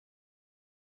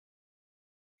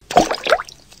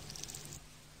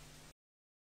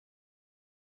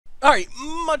Alright,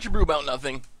 much brew about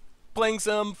nothing. Playing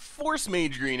some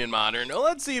Forcemage green in Modern. Now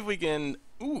let's see if we can...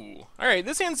 Ooh. Alright,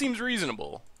 this hand seems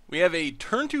reasonable. We have a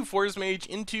turn 2 Forcemage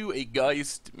into a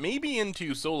Geist, maybe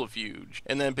into Solifuge,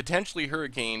 and then potentially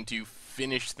Hurricane to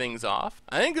finish things off.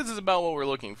 I think this is about what we're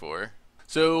looking for.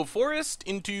 So, Forest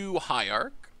into High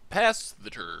Arc, pass the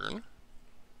turn.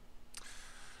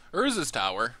 Urza's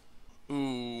Tower.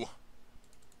 Ooh.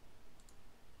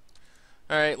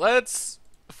 Alright, let's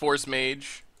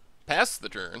Forcemage, pass the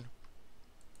turn.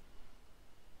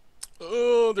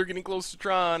 Oh, they're getting close to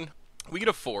Tron. We get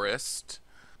a Forest.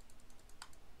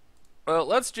 Well,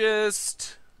 let's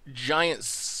just Giant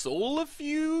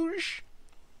Solifuge.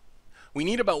 We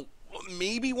need about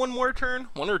maybe one more turn,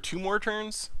 one or two more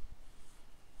turns.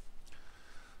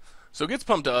 So it gets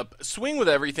pumped up. Swing with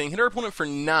everything. Hit our opponent for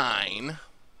 9.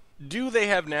 Do they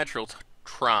have natural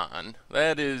Tron?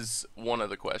 That is one of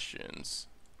the questions.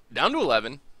 Down to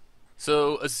 11.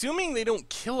 So assuming they don't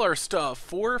kill our stuff,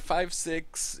 4, 5,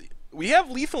 6. We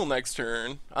have lethal next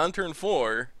turn on turn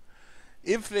 4.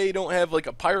 If they don't have like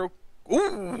a pyro.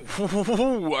 Ooh,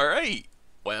 alright.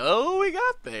 Well, we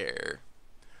got there.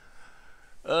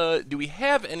 Do we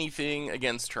have anything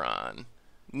against Tron?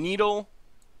 Needle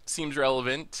seems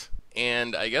relevant.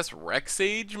 And I guess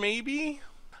Rexage, maybe?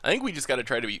 I think we just gotta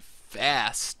try to be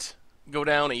fast. Go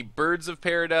down a Birds of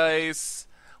Paradise.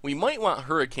 We might want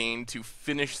Hurricane to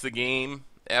finish the game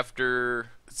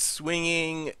after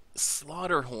swinging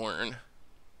Slaughterhorn.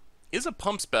 Is a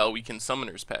pump spell we can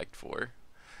Summoner's Pact for.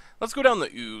 Let's go down the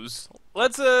Ooze.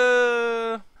 Let's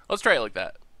try it like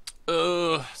that.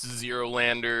 Zero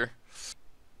Lander.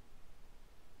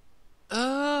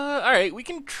 Alright, we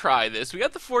can try this. We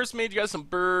got the Forcemage, got some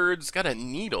birds, got a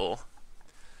Needle.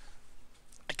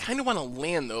 I kind of want to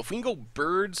land, though. If we can go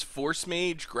Birds,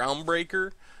 Forcemage,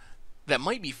 Groundbreaker, that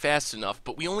might be fast enough,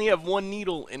 but we only have one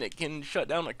Needle, and it can shut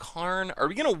down a Karn. Are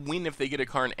we going to win if they get a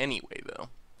Karn anyway, though?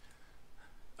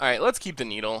 Alright, let's keep the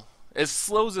Needle. It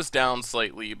slows us down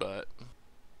slightly, but...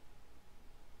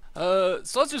 so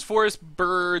let's just Forest,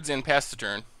 Birds, and pass the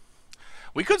turn.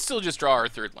 We could still just draw our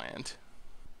third land.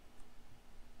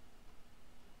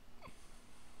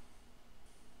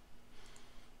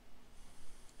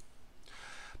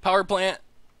 Power Plant,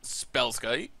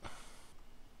 Spellskite.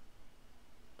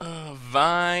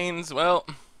 Vines, well,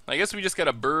 I guess we just got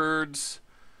a Birds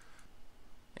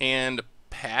and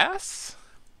pass?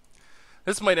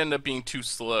 This might end up being too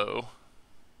slow.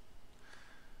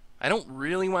 I don't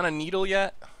really want a Needle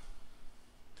yet.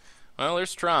 Well,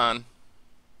 there's Tron.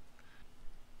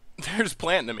 There's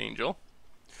Platinum Angel.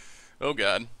 Oh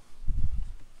god.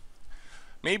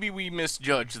 Maybe we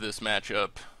misjudged this matchup.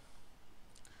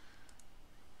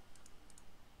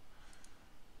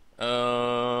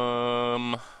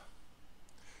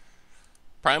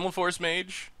 Primal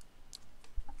Forcemage.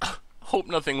 Hope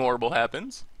nothing horrible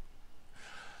happens.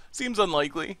 Seems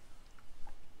unlikely.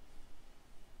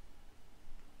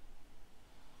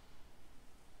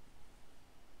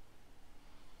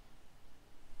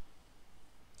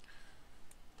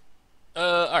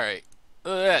 Alright.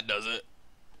 That does it.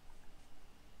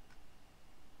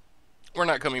 We're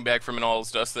not coming back from an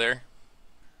all's dust there.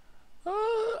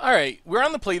 Alright. We're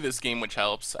on the play this game, which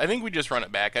helps. I think we just run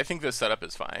it back. I think this setup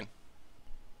is fine.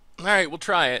 Alright, we'll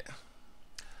try it.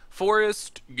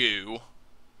 Forest, Goo.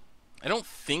 I don't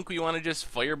think we want to just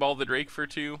Fireball the Drake for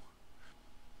 2.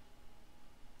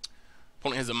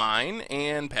 Opponent has a Mine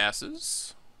and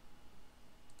passes.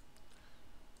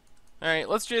 Alright,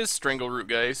 let's just Strangle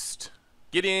Rootgeist.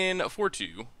 Get in for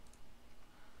 2.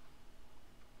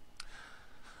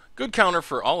 Good counter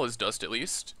for all his dust, at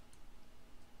least.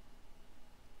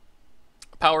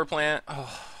 Power Plant.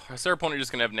 Oh, is our opponent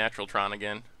just going to have Natural Tron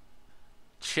again?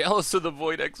 Chalice of the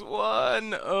Void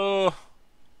X1. Oh.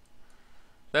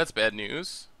 That's bad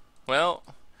news. Well,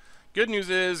 good news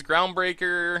is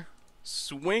Groundbreaker,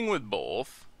 swing with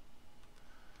both.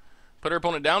 Put our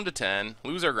opponent down to 10,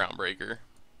 lose our Groundbreaker.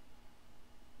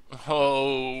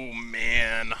 Oh,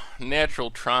 man.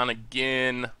 Natural Tron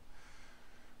again.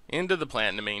 Into the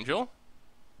Platinum Angel.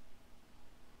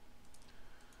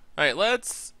 Alright,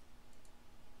 let's...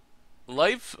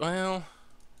 Life, well...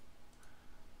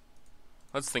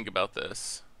 Let's think about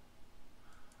this.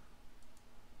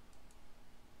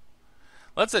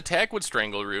 Let's attack with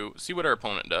Strangle Root, see what our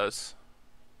opponent does.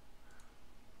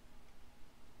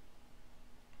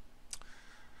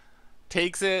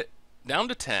 Takes it down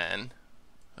to 10.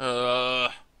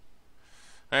 Alright.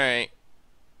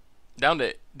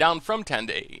 Down from 10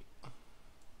 to 8.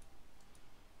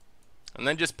 And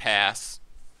then just pass.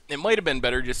 It might have been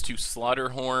better just to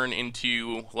Slaughterhorn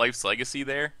into Life's Legacy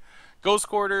there. Ghost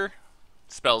Quarter,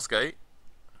 Spellskite.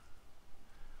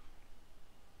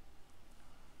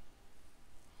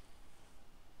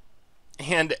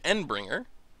 and Endbringer.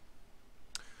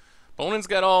 Opponent's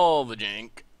got all the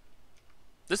jank.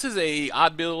 This is a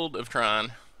odd build of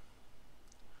Tron.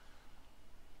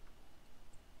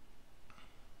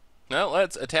 Now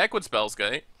let's attack with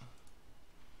Spellskite.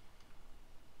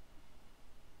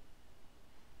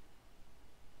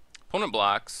 Opponent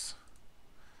blocks.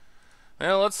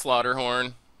 Now let's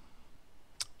Slaughterhorn.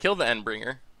 Kill the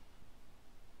Endbringer.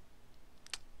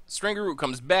 Strangerroot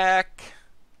comes back.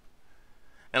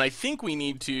 And I think we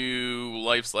need to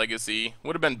Life's Legacy.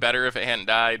 Would have been better if it hadn't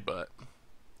died, but...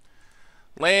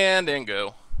 Land and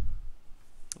go.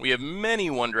 We have many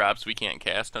 1-drops we can't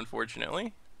cast,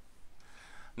 unfortunately.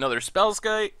 Another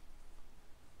Spellskite.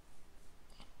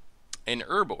 An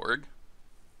Urborg.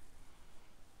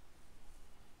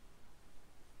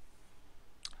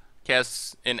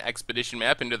 Casts an Expedition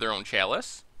map into their own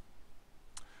Chalice.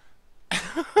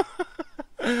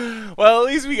 Well, at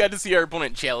least we got to see our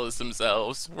opponent Chalice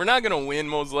themselves. We're not going to win,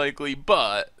 most likely,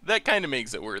 but that kind of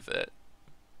makes it worth it.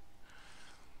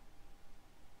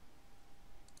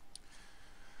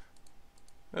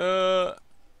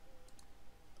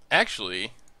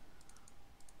 Actually,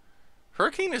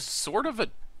 Hurricane is sort of a...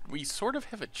 We sort of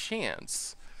have a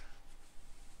chance.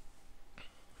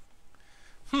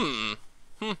 Do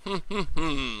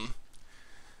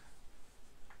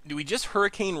we just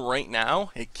Hurricane right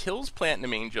now? It kills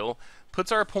Platinum Angel,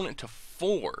 puts our opponent to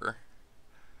 4.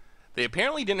 They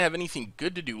apparently didn't have anything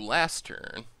good to do last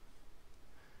turn.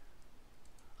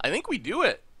 I think we do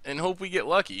it and hope we get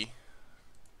lucky.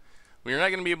 We're not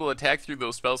going to be able to attack through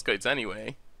those Spellskites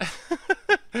anyway.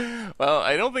 Well,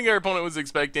 I don't think our opponent was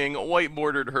expecting white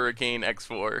bordered Hurricane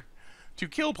X4 to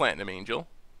kill Platinum Angel.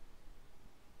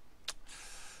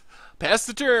 Pass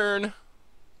the turn.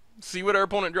 See what our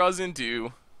opponent draws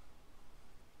into.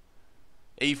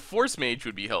 A Forcemage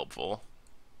would be helpful.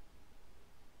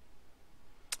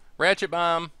 Ratchet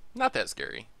Bomb, not that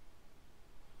scary.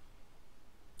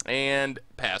 And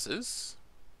passes.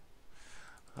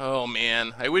 Oh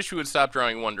man, I wish we would stop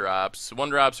drawing 1-drops.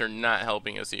 1-drops are not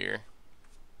helping us here.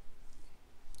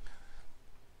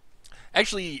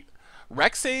 Actually,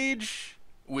 Rexage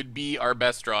would be our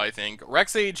best draw, I think.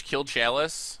 Rexage kill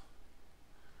Chalice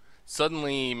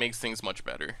suddenly makes things much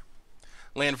better.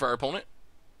 Land for our opponent.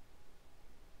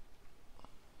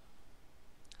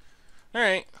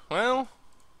 Alright, well,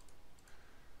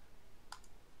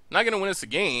 not going to win us a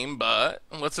game, but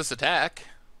let's just attack.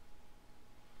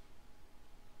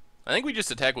 I think we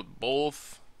just attack with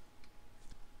both.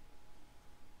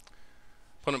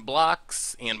 Opponent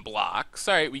blocks and blocks.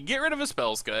 Alright, we get rid of a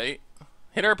Spellskite.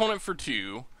 Hit our opponent for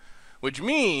 2, which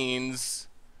means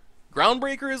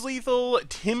Groundbreaker is lethal,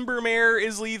 Timbermare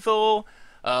is lethal,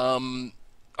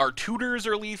 our tutors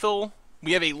are lethal.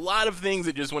 We have a lot of things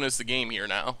that just win us the game here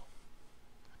now.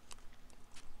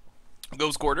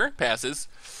 Ghost Quarter passes.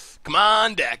 Come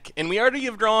on, deck. And we already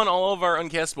have drawn all of our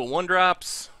uncastable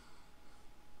 1-drops.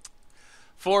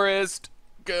 Forest,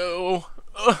 go.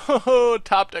 Oh,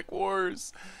 top deck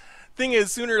wars. Thing is,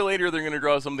 sooner or later they're going to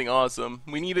draw something awesome.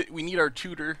 We need it. We need our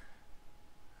tutor.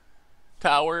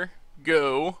 Tower,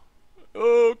 go.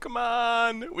 Oh, come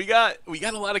on. We got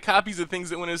a lot of copies of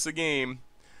things that win us the game.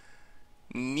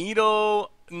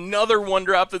 Needle, another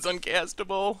 1-drop that's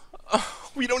uncastable.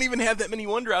 Oh, we don't even have that many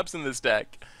 1-drops in this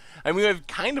deck. I mean, we have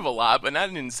kind of a lot, but not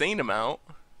an insane amount.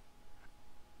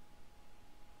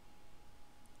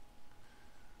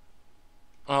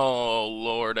 Oh,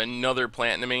 Lord, another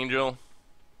Platinum Angel.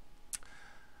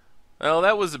 Well,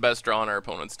 that was the best draw in our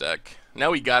opponent's deck.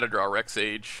 Now we gotta draw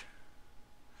Rexage.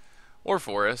 Or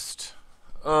Forest.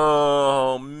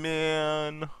 Oh,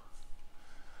 man.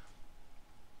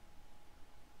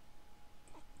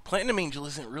 Platinum Angel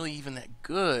isn't really even that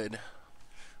good.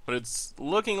 But it's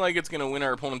looking like it's going to win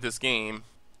our opponent this game.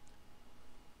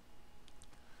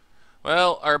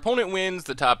 Well, our opponent wins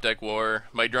the top deck war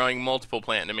by drawing multiple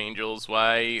Platinum Angels,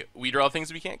 while we draw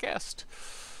things we can't cast.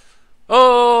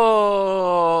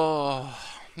 Oh,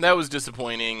 that was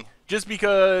disappointing. Just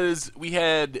because we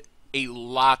had a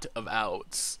lot of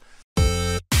outs.